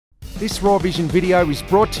This Raw Vision video is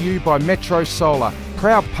brought to you by Metro Solar,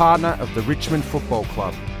 proud partner of the Richmond Football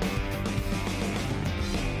Club.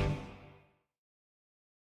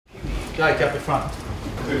 Jake up the front.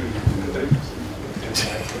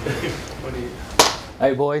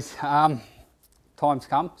 Hey boys, time's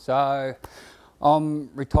come. So I'm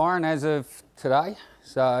retiring as of today,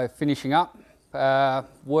 so finishing up.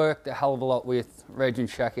 Worked a hell of a lot with Reg and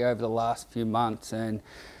Shaki over the last few months, and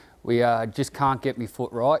we just can't get my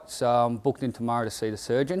foot right, so I'm booked in tomorrow to see the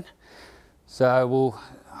surgeon. So we'll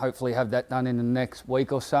hopefully have that done in the next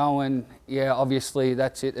week or so, and yeah, obviously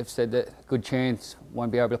that's it. They've said that good chance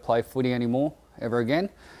won't be able to play footy anymore ever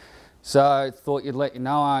again. So thought you'd let you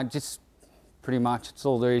know. Just pretty much it's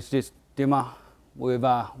all there is. Just Dimmer, we've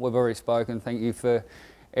already spoken. Thank you for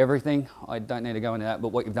everything. I don't need to go into that, but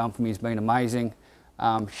what you've done for me has been amazing.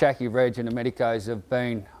 Shaki, Reg and the medicos have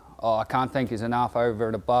been, I can't thank you enough, over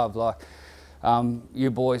and above. Like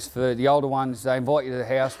you boys, for the older ones, they invite you to the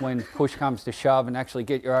house when push comes to shove and actually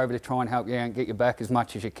get you over to try and help you out and get you back as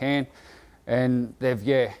much as you can. And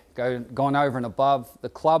they've, gone over and above. The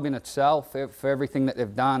club in itself, for everything that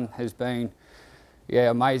they've done, has been,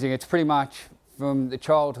 amazing. It's pretty much from the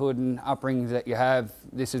childhood and upbringings that you have,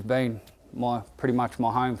 this has been pretty much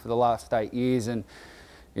my home for the last 8 years. And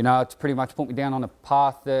you know, it's pretty much put me down on a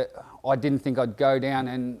path that I didn't think I'd go down,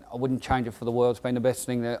 and I wouldn't change it for the world. It's been the best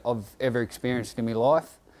thing that I've ever experienced in my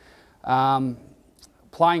life.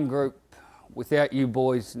 Playing group, without you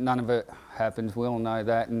boys, none of it happens. We all know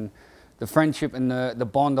that. And the friendship and the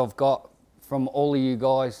bond I've got from all of you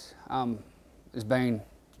guys has been,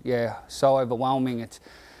 so overwhelming. It's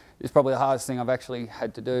probably the hardest thing I've actually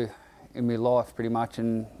had to do in my life, pretty much.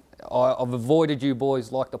 And I've avoided you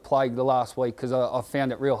boys like the plague the last week, because I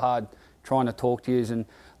found it real hard trying to talk to you and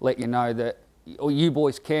let you know that you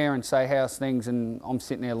boys care and say how's things, and I'm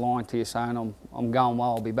sitting there lying to you saying I'm going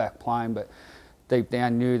well, I'll be back playing, but deep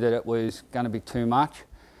down knew that it was going to be too much.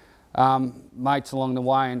 Mates along the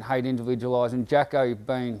way and hate individualising. Jacko, you've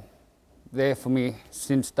been there for me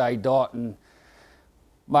since day dot, and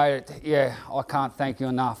mate, I can't thank you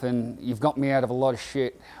enough, and you've got me out of a lot of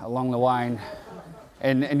shit along the way,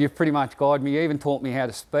 and you've pretty much guided me. You even taught me how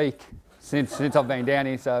to speak since I've been down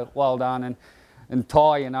here, so well done. And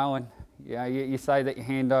Ty, you know, and you say that you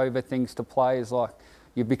hand over things to players like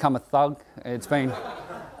you've become a thug. It's been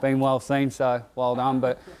well seen, so well done.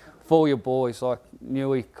 But for all your boys, like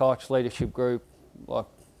Newey, Koch, leadership group, like,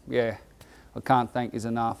 I can't thank you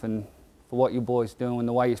enough, and for what you boys do and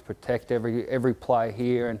the way you protect every player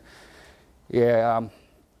here. And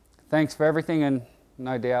thanks for everything, and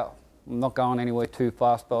no doubt I'm not going anywhere too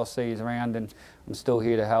fast, but I'll see you around, and I'm still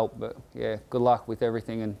here to help. But good luck with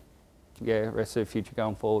everything, and rest of the future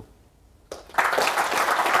going forward.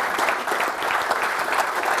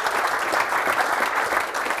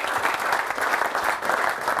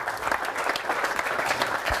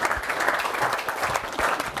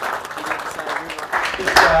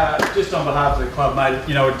 Just on behalf of the club, mate,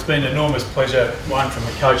 you know, it's been an enormous pleasure, one from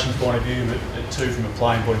a coaching point of view, but two from a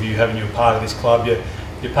playing point of view, having you a part of this club.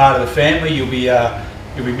 You're part of the family. You'll be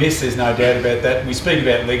missed, there's no doubt about that. We speak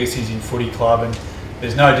about legacies in footy club, and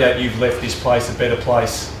there's no doubt you've left this place a better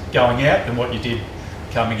place going out than what you did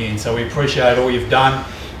coming in. So we appreciate all you've done.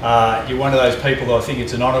 You're one of those people that I think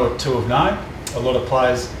it's an honour to have known. A lot of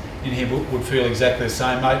players in here would feel exactly the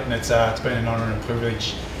same, mate, and it's been an honour and a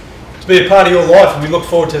privilege to be a part of your life, and we look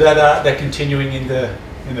forward to that continuing in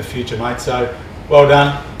the future, mate. So well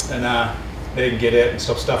done, and now you can get out and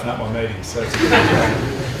stop stuffing up my meetings. So it's a good idea.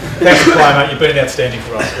 Thanks for playing, mate. You've been outstanding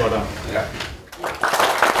for us. Well done.